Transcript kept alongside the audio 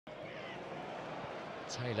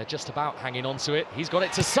Taylor just about hanging on to it. He's got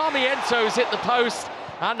it to Sarmiento's hit the post,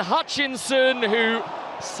 and Hutchinson, who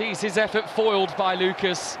sees his effort foiled by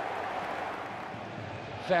Lucas.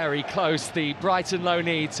 Very close, the Brighton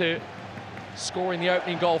loanee, to scoring the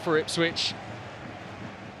opening goal for Ipswich.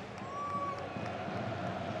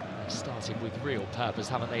 They've started with real purpose,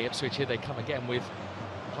 haven't they, Ipswich? Here they come again with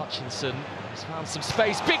Hutchinson. He's found some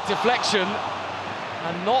space, big deflection.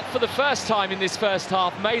 And not for the first time in this first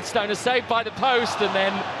half. Maidstone are saved by the post, and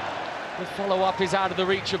then the follow-up is out of the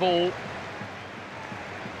reach of all. It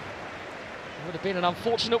would have been an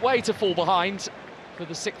unfortunate way to fall behind for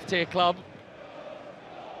the sixth-tier club.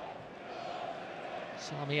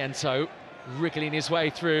 Sarmiento wriggling his way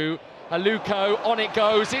through. Aluko, on it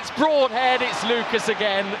goes. It's Broadhead, it's Lucas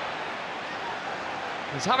again.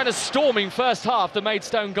 He's having a storming first half, the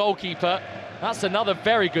Maidstone goalkeeper. That's another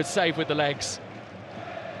very good save with the legs.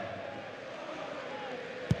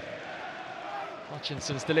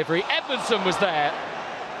 Hutchinson's delivery, Edmondson was there.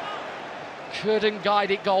 Couldn't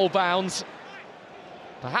guide it goal bounds.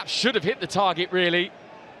 Perhaps should have hit the target, really.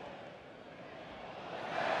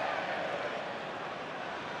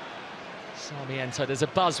 Sarmiento, there's a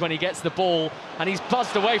buzz when he gets the ball, and he's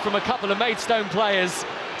buzzed away from a couple of Maidstone players.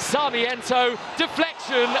 Sarmiento,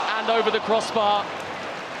 deflection, and over the crossbar.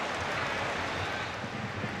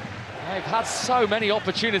 They've had so many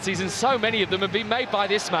opportunities, and so many of them have been made by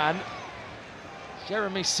this man.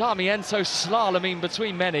 Jeremy Sarmiento slaloming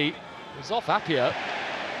between many. It was off Appiah.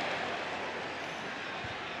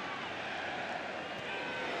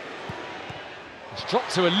 It's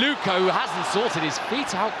dropped to Aluko, who hasn't sorted his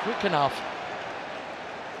feet out quick enough.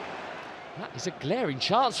 That is a glaring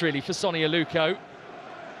chance, really, for Sonny Aluko.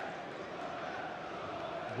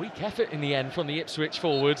 Weak effort in the end from the Ipswich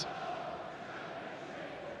forward.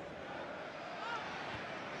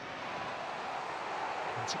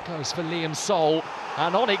 And it goes for Liam Soul,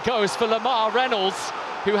 and on it goes for Lamar Reynolds,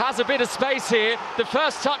 who has a bit of space here. The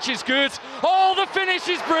first touch is good. Oh, the finish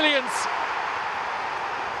is brilliant!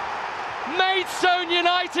 Maidstone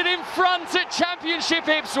United in front at Championship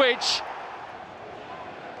Ipswich.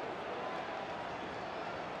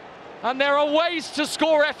 And there are ways to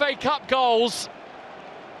score FA Cup goals.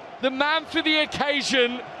 The man for the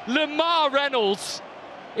occasion, Lamar Reynolds.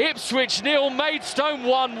 Ipswich 0, Maidstone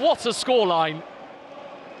 1. What a scoreline.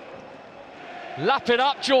 Lap it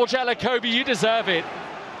up, George Elokobi, you deserve it.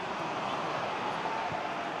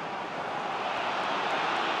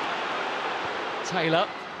 Taylor.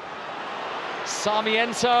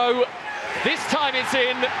 Sarmiento. This time it's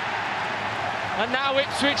in. And now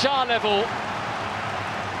Ipswich are level.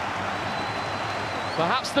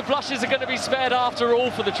 Perhaps the blushes are going to be spared after all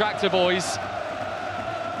for the Tractor boys.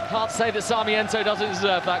 Can't say that Sarmiento doesn't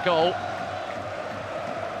deserve that goal.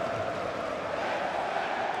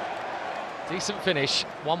 Decent finish,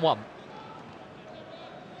 1-1.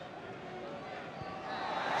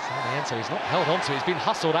 Sarmiento, he's not held on to it, he's been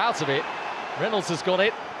hustled out of it. Reynolds has got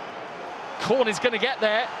it. Corner's going to get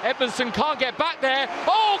there. Edmondson can't get back there.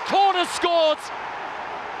 Oh, corner scored!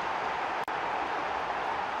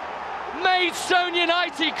 Maidstone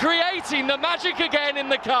United creating the magic again in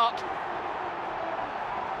the cup.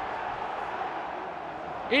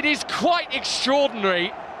 It is quite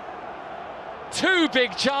extraordinary. 2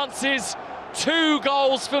 big chances, 2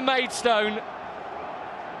 goals for Maidstone.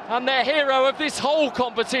 And their hero of this whole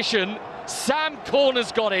competition, Sam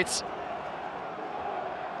Corner's got it.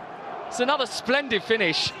 It's another splendid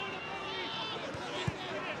finish.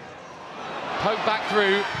 Poke back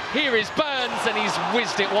through. Here is Burns, and he's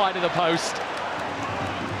whizzed it wide of the post.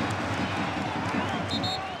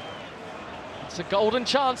 It's a golden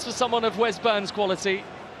chance for someone of Wes Burns' quality.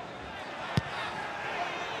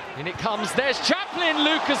 In it comes, there's Chaplin.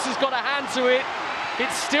 Lucas has got a hand to it.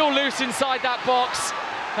 It's still loose inside that box.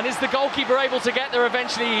 And is the goalkeeper able to get there?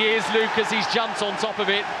 Eventually he is. Lucas, he's jumped on top of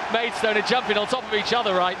it. Maidstone are jumping on top of each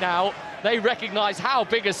other right now. They recognise how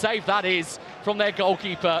big a save that is from their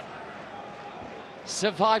goalkeeper.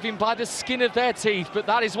 Surviving by the skin of their teeth, but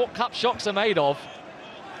that is what cup shocks are made of.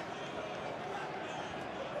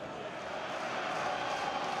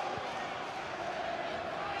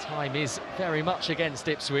 Time is very much against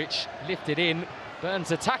Ipswich. Lifted in,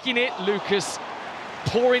 Burns attacking it, Lucas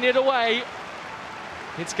pouring it away.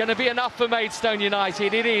 It's going to be enough for Maidstone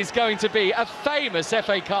United. It is going to be a famous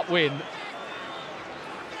FA Cup win.